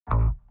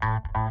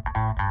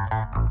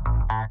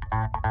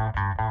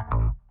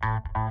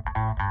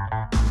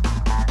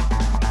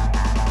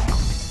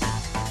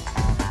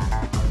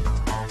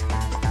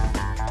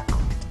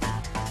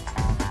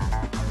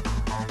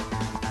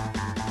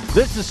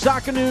This is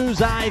Soccer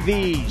News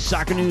IV.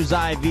 Soccer News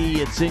IV,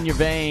 it's in your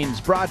veins.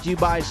 Brought to you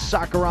by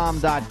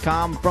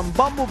Soccerom.com. From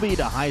Bumblebee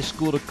to high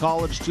school to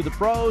college to the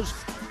pros,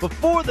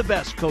 before the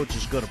best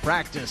coaches go to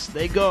practice,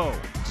 they go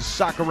to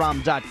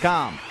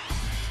Soccerom.com.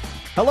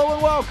 Hello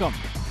and welcome.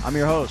 I'm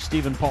your host,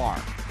 Stephen Parr.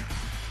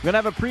 We're going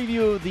to have a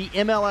preview of the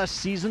MLS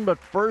season, but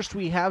first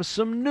we have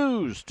some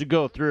news to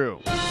go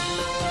through.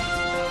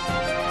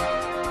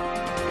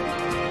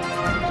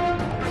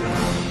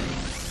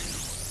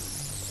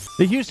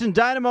 The Houston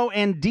Dynamo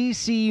and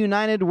DC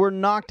United were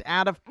knocked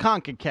out of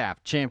CONCACAF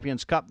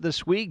Champions Cup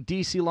this week.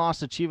 DC lost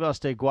to Chivas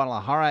de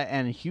Guadalajara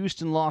and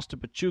Houston lost to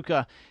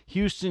Pachuca.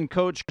 Houston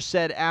coach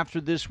said after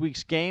this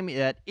week's game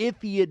that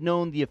if he had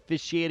known the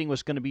officiating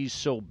was going to be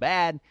so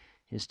bad,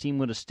 his team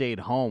would have stayed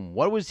home.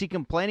 What was he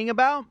complaining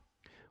about?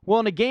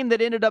 Well, in a game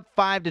that ended up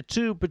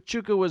 5-2,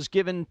 Pachuca was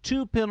given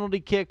 2 penalty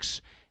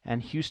kicks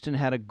and Houston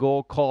had a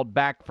goal called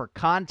back for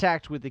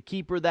contact with the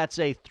keeper. That's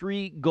a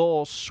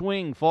 3-goal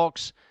swing,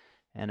 folks.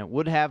 And it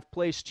would have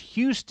placed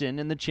Houston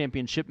in the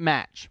championship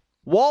match.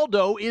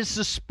 Waldo is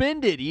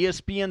suspended.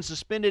 ESPN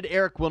suspended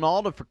Eric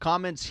Wynalda for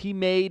comments he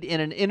made in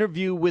an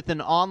interview with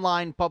an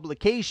online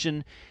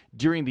publication.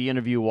 During the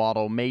interview,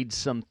 Waldo made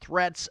some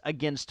threats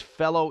against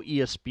fellow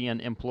ESPN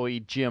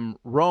employee Jim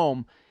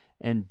Rome.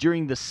 And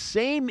during the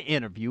same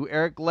interview,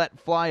 Eric let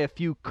fly a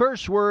few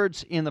curse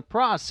words in the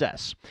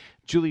process.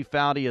 Julie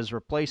Foudy is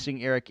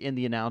replacing Eric in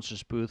the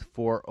announcer's booth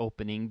for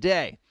opening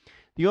day.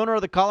 The owner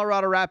of the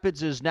Colorado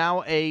Rapids is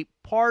now a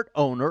part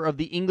owner of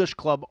the English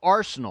club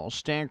Arsenal.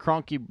 Stan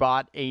Kroenke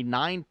bought a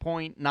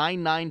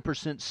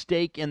 9.99%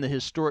 stake in the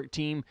historic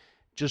team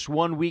just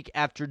 1 week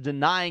after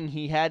denying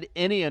he had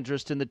any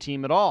interest in the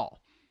team at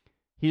all.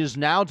 He is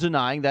now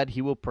denying that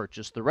he will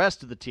purchase the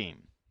rest of the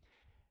team.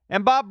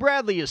 And Bob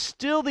Bradley is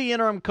still the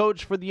interim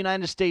coach for the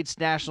United States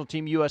national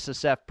team.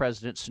 USSF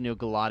President Sunil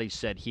Gulati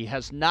said he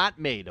has not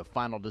made a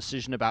final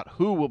decision about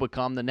who will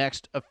become the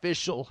next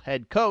official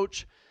head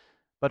coach,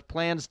 but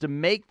plans to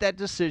make that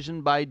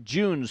decision by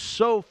June.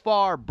 So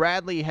far,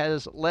 Bradley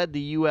has led the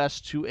U.S.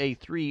 to a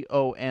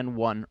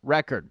 3-0-1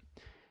 record.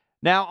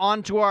 Now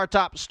on to our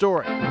top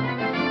story.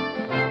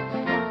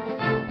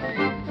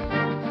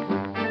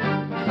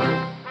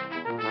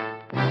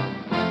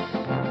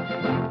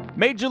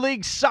 Major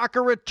League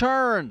Soccer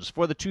returns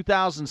for the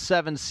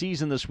 2007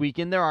 season this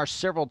weekend. There are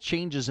several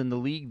changes in the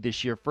league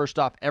this year. First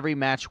off, every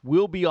match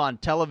will be on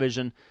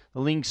television. The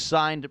league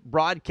signed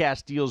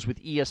broadcast deals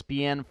with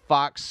ESPN,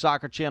 Fox,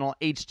 Soccer Channel,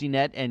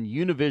 HDNet, and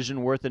Univision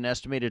worth an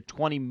estimated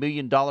 $20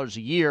 million a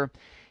year.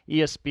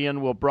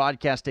 ESPN will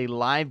broadcast a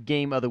live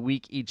game of the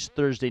week each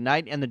Thursday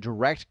night, and the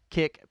Direct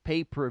Kick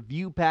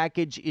pay-per-view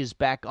package is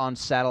back on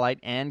satellite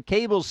and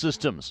cable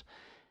systems.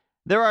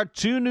 There are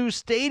 2 new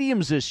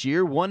stadiums this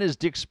year. One is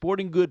Dick's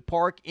Sporting Goods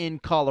Park in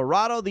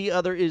Colorado. The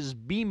other is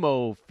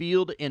BMO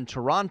Field in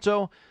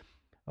Toronto.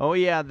 Oh,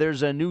 yeah,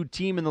 there's a new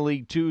team in the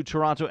league, too.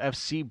 Toronto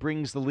FC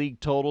brings the league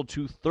total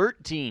to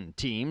 13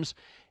 teams.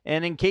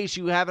 And in case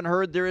you haven't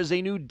heard, there is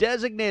a new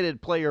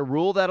designated player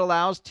rule that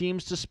allows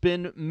teams to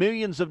spend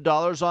millions of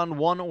dollars on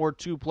 1 or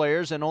 2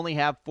 players and only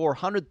have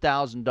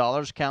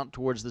 $400,000 count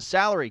towards the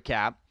salary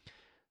cap.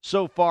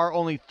 So far,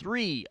 only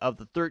 3 of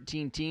the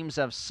 13 teams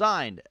have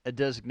signed a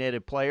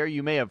designated player.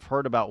 You may have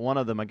heard about one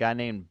of them, a guy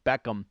named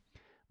Beckham.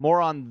 More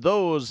on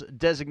those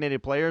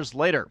designated players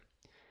later.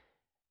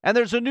 And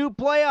there's a new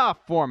playoff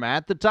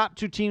format. The top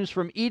 2 teams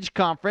from each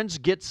conference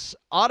gets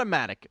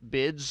automatic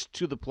bids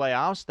to the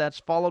playoffs. That's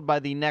followed by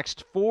the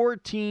next 4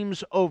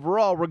 teams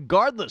overall,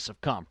 regardless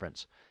of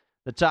conference.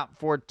 The top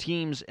 4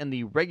 teams in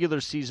the regular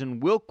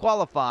season will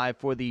qualify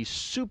for the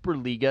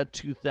Superliga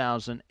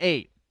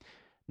 2008.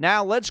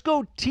 Now let's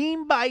go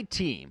team by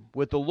team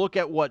with a look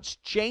at what's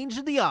changed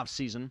in the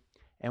offseason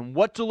and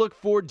what to look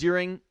for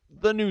during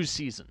the new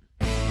season.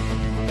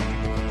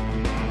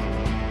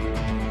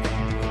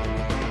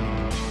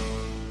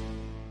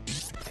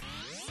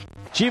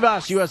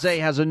 Chivas USA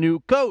has a new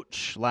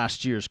coach.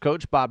 Last year's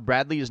coach, Bob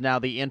Bradley, is now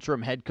the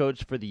interim head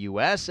coach for the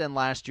U.S., and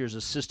last year's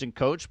assistant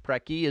coach,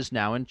 Preki, is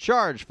now in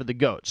charge for the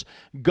Goats.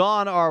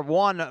 Gone are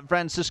Juan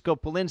Francisco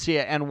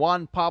Palencia and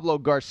Juan Pablo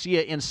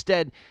Garcia.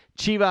 Instead,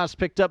 Chivas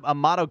picked up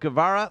Amado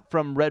Guevara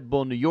from Red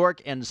Bull New York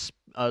and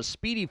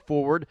speedy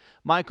forward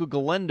Michael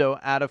Galindo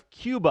out of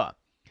Cuba.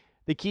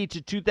 The key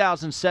to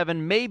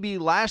 2007 may be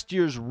last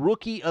year's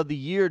Rookie of the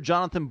Year.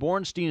 Jonathan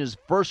Bornstein is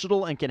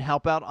versatile and can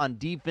help out on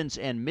defense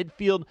and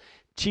midfield.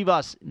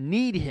 Chivas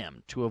need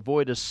him to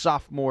avoid a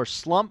sophomore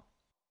slump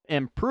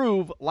and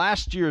prove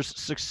last year's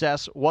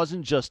success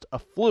wasn't just a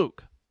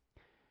fluke.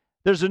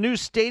 There's a new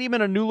stadium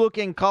and a new look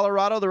in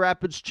Colorado. The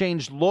Rapids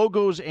changed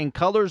logos and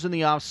colors in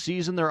the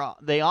offseason.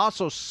 They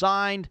also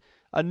signed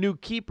a new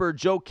keeper.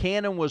 Joe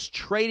Cannon was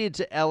traded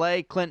to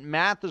L.A. Clint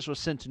Mathis was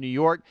sent to New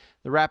York.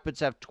 The Rapids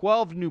have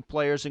 12 new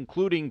players,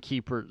 including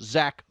keeper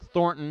Zach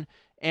Thornton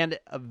and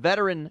a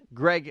veteran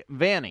Greg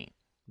Vanney.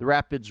 The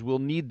Rapids will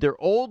need their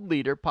old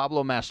leader,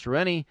 Pablo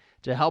Mastroeni,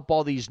 to help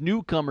all these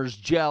newcomers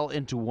gel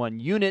into one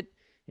unit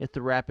if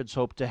the Rapids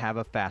hope to have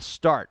a fast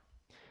start.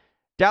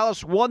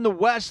 Dallas won the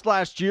West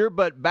last year,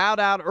 but bowed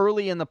out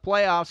early in the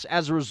playoffs.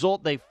 As a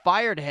result, they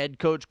fired head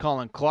coach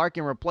Colin Clark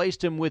and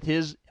replaced him with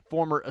his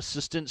former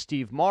assistant,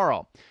 Steve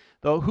Morrow.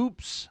 The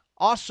Hoops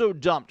also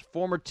dumped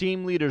former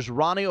team leaders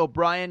Ronnie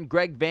O'Brien,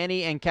 Greg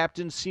Vanney, and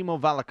captain Simo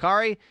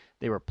Valakari.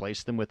 They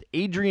replaced them with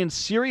Adrian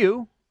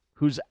Siriu,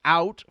 who's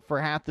out for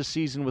half the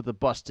season with a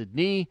busted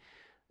knee.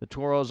 The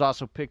Toros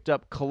also picked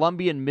up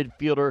Colombian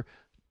midfielder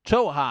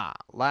Toja.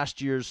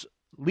 Last year's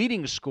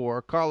leading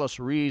scorer, Carlos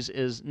Ruiz,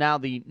 is now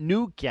the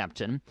new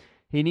captain.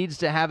 He needs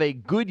to have a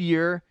good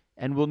year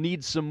and will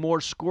need some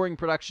more scoring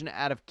production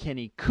out of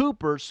Kenny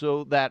Cooper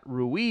so that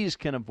Ruiz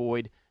can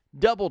avoid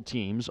double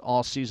teams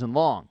all season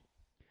long.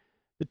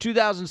 The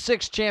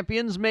 2006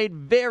 champions made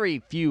very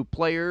few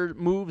player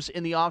moves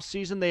in the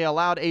offseason. They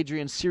allowed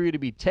Adrian Siriu to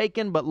be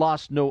taken, but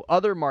lost no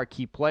other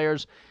marquee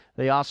players.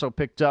 They also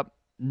picked up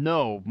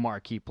no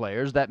marquee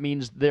players. That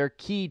means their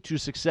key to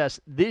success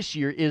this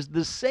year is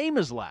the same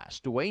as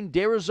last. Dwayne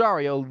De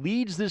Rosario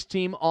leads this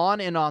team on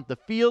and off the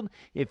field.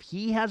 If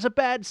he has a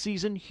bad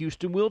season,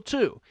 Houston will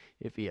too.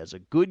 If he has a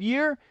good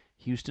year,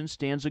 Houston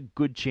stands a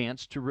good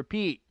chance to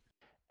repeat.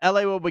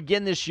 LA will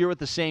begin this year with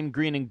the same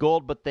green and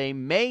gold, but they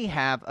may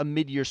have a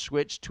mid-year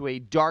switch to a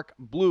dark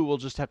blue. We'll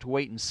just have to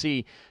wait and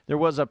see. There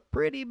was a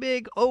pretty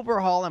big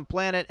overhaul in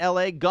Planet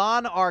LA.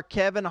 Gone are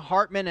Kevin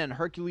Hartman and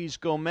Herculez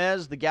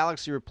Gomez. The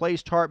Galaxy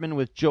replaced Hartman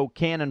with Joe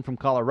Cannon from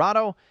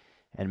Colorado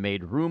and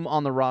made room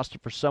on the roster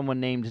for someone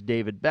named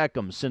David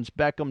Beckham. Since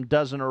Beckham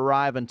doesn't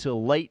arrive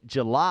until late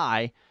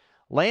July,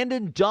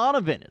 Landon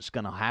Donovan is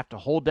going to have to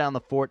hold down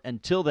the fort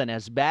until then.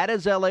 As bad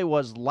as LA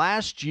was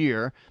last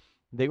year,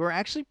 they were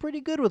actually pretty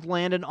good with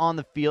Landon on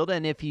the field,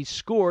 and if he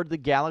scored, the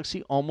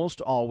Galaxy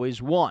almost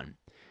always won.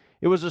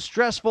 It was a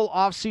stressful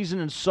offseason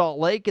in Salt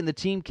Lake, and the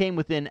team came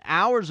within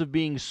hours of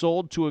being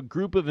sold to a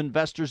group of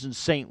investors in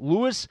St.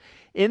 Louis.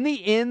 In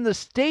the end, the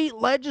state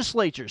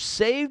legislature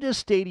saved a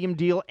stadium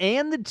deal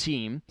and the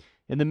team.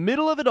 In the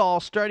middle of it all,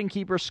 starting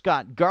keeper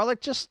Scott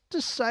Garlick just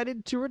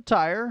decided to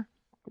retire.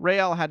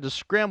 Real had to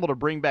scramble to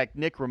bring back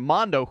Nick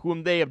Rimando,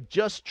 whom they have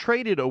just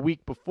traded a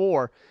week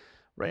before.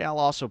 Real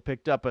also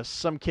picked up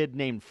some kid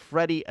named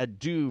Freddie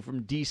Adu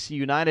from DC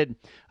United.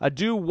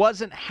 Adu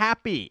wasn't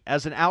happy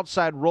as an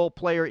outside role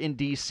player in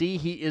DC.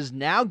 He is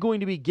now going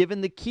to be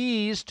given the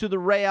keys to the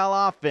Real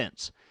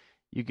offense.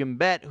 You can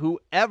bet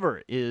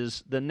whoever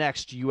is the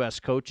next U.S.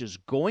 coach is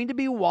going to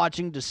be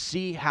watching to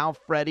see how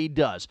Freddie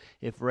does.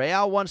 If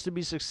Real wants to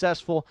be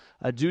successful,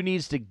 Adu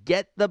needs to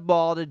get the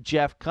ball to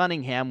Jeff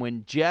Cunningham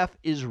when Jeff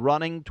is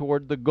running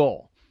toward the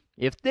goal.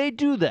 If they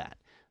do that,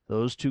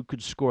 those two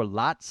could score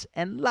lots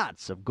and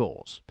lots of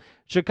goals.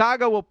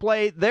 Chicago will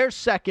play their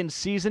second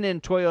season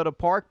in Toyota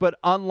Park, but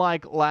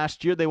unlike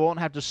last year, they won't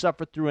have to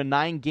suffer through a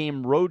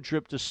 9-game road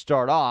trip to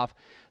start off.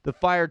 The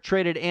Fire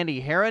traded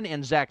Andy Herron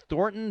and Zach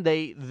Thornton.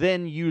 They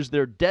then used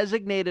their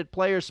designated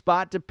player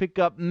spot to pick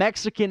up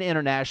Mexican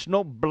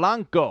international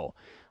Blanco.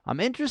 I'm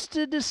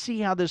interested to see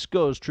how this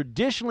goes.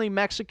 Traditionally,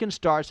 Mexican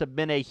stars have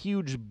been a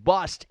huge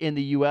bust in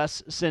the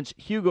U.S. since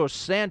Hugo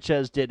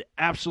Sanchez did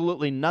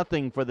absolutely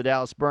nothing for the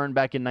Dallas Burn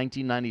back in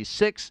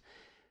 1996,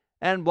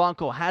 and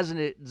Blanco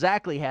hasn't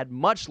exactly had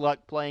much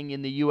luck playing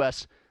in the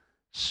U.S.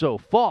 so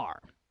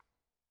far.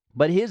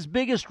 But his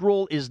biggest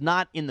role is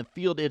not in the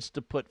field, it's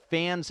to put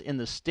fans in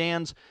the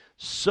stands,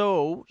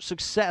 so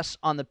success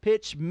on the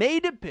pitch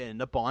may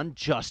depend upon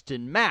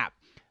Justin Mapp.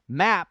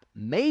 Mapp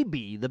may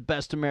be the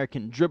best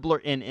American dribbler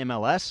in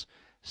MLS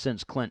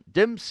since Clint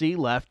Dempsey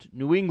left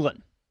New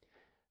England.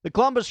 The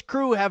Columbus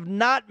Crew have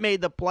not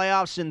made the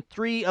playoffs in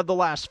 3 of the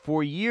last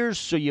 4 years,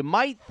 so you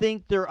might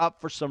think they're up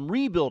for some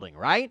rebuilding,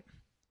 right?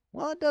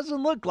 Well, it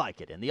doesn't look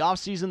like it. In the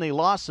offseason, they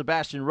lost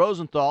Sebastian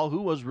Rosenthal,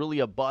 who was really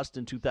a bust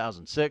in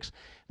 2006.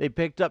 They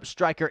picked up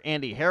striker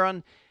Andy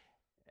Herron,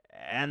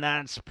 and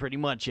that's pretty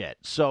much it.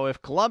 So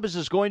if Columbus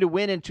is going to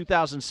win in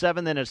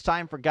 2007, then it's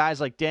time for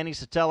guys like Danny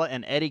Satella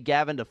and Eddie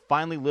Gavin to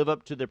finally live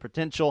up to their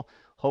potential.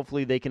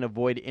 Hopefully they can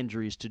avoid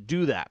injuries to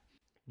do that.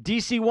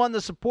 DC won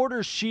the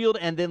Supporters' Shield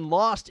and then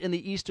lost in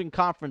the Eastern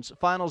Conference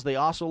Finals. They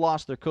also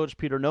lost their coach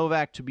Peter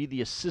Novak to be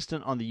the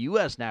assistant on the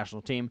U.S.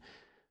 national team.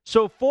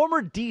 So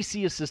former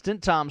DC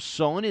assistant Tom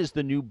Sohn is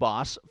the new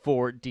boss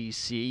for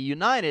DC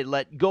United.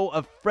 Let go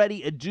of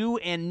Freddie Adu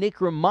and Nick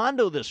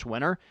Rimando this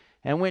winter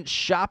and went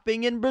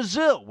shopping in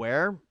Brazil,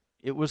 where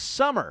it was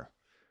summer.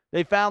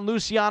 They found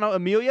Luciano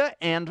Amelia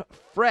and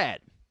Fred.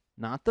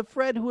 Not the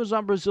Fred who was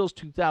on Brazil's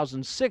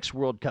 2006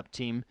 World Cup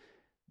team.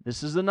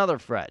 This is another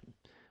Fred.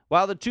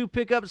 While the two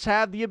pickups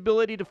have the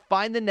ability to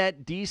find the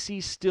net,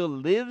 DC still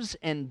lives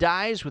and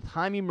dies with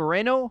Jaime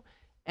Moreno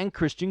and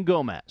Christian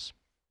Gomez.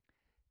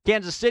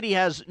 Kansas City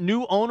has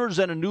new owners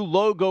and a new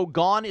logo.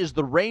 Gone is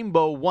the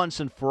rainbow once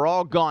and for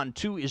all. Gone,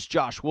 too, is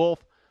Josh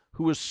Wolf,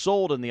 who was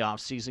sold in the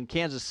offseason.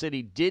 Kansas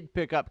City did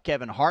pick up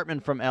Kevin Hartman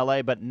from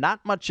L.A., but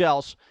not much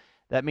else.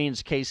 That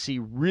means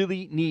KC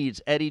really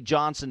needs Eddie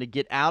Johnson to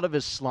get out of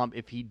his slump.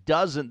 If he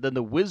doesn't, then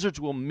the Wizards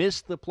will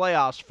miss the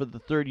playoffs for the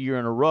third year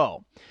in a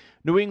row.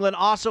 New England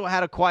also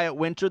had a quiet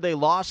winter. They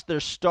lost their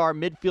star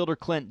midfielder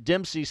Clint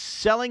Dempsey,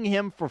 selling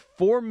him for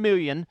 $4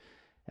 million,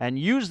 and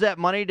used that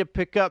money to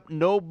pick up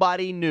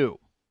nobody new.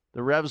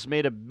 The Revs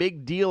made a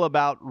big deal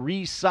about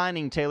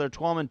re-signing Taylor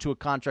Twellman to a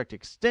contract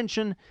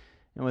extension,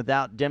 and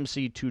without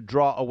Dempsey to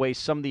draw away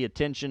some of the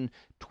attention,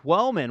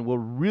 Twellman will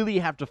really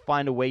have to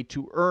find a way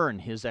to earn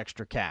his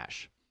extra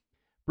cash.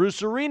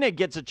 Bruce Arena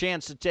gets a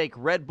chance to take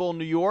Red Bull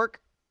New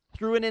York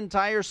through an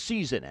entire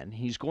season, and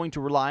he's going to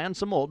rely on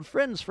some old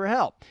friends for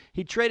help.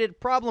 He traded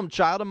problem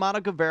child Amado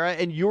Guevara,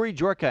 and Yuri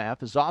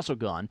Djorkaeff is also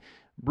gone.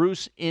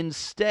 Bruce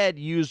instead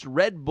used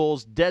Red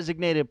Bull's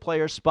designated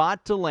player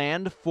spot to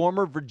land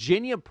former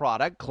Virginia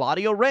product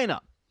Claudio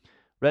Reyna.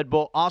 Red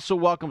Bull also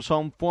welcomes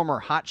home former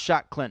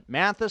hotshot Clint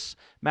Mathis.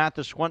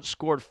 Mathis once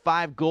scored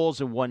 5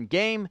 goals in one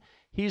game.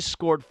 He's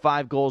scored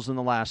 5 goals in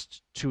the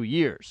last 2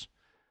 years.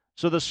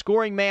 So the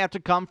scoring may have to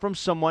come from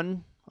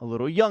someone a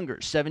little younger.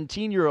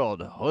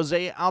 17-year-old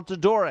Jose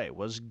Altidore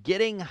was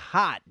getting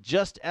hot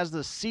just as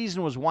the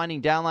season was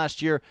winding down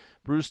last year.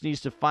 Bruce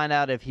needs to find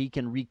out if he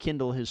can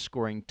rekindle his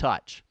scoring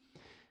touch.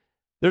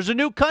 There's a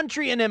new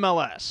country in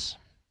MLS.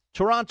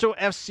 Toronto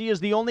FC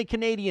is the only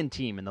Canadian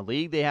team in the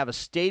league. They have a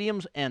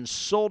stadium and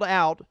sold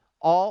out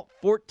all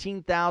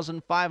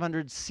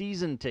 14,500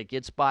 season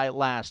tickets by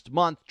last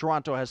month.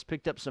 Toronto has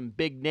picked up some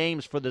big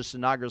names for this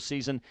inaugural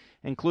season,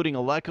 including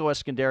Alecko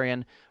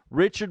Eskandarian,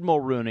 Richard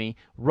Mulrooney,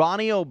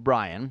 Ronnie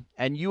O'Brien,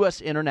 and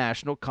U.S.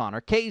 international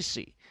Connor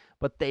Casey.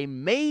 But they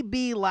may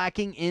be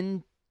lacking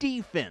in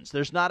defense.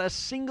 There's not a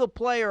single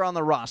player on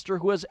the roster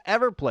who has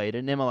ever played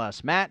an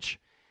MLS match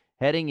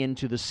heading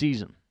into the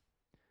season.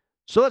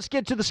 So let's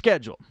get to the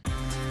schedule.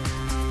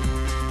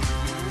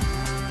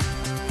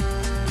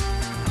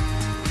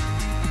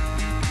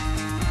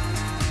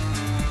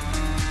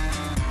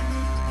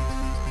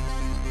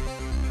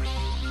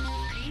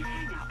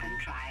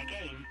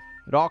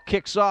 It all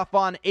kicks off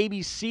on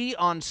ABC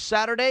on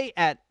Saturday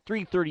at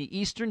 3:30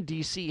 Eastern.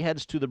 DC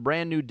heads to the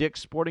brand-new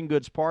Dick's Sporting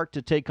Goods Park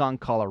to take on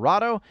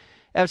Colorado.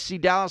 FC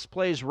Dallas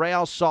plays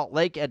Real Salt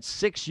Lake at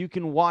 6. You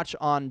can watch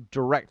on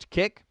Direct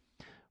Kick.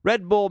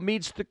 Red Bull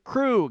meets the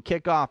Crew.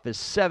 Kickoff is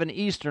 7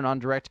 Eastern on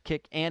Direct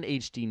Kick and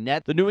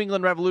HDNet. The New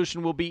England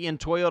Revolution will be in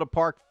Toyota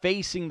Park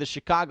facing the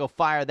Chicago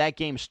Fire. That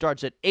game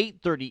starts at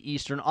 8:30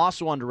 Eastern,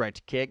 also on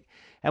Direct Kick.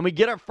 And we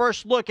get our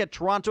first look at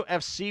Toronto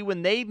FC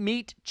when they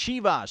meet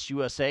Chivas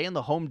USA in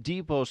the Home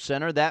Depot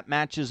Center. That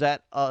match is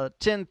at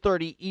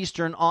 10:30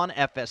 Eastern on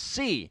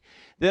FSC.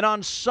 Then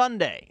on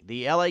Sunday,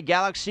 the LA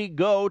Galaxy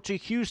go to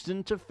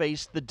Houston to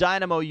face the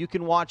Dynamo. You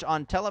can watch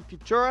on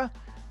Telefutura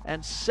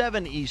at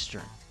 7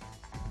 Eastern.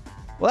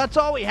 Well, that's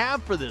all we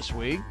have for this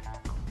week.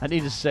 I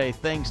need to say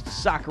thanks to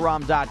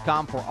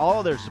Soccerom.com for all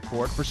of their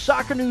support. For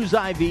Soccer News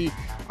IV,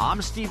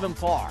 I'm Stephen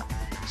Parr.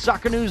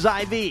 Soccer News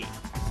IV,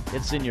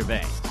 it's in your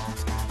veins.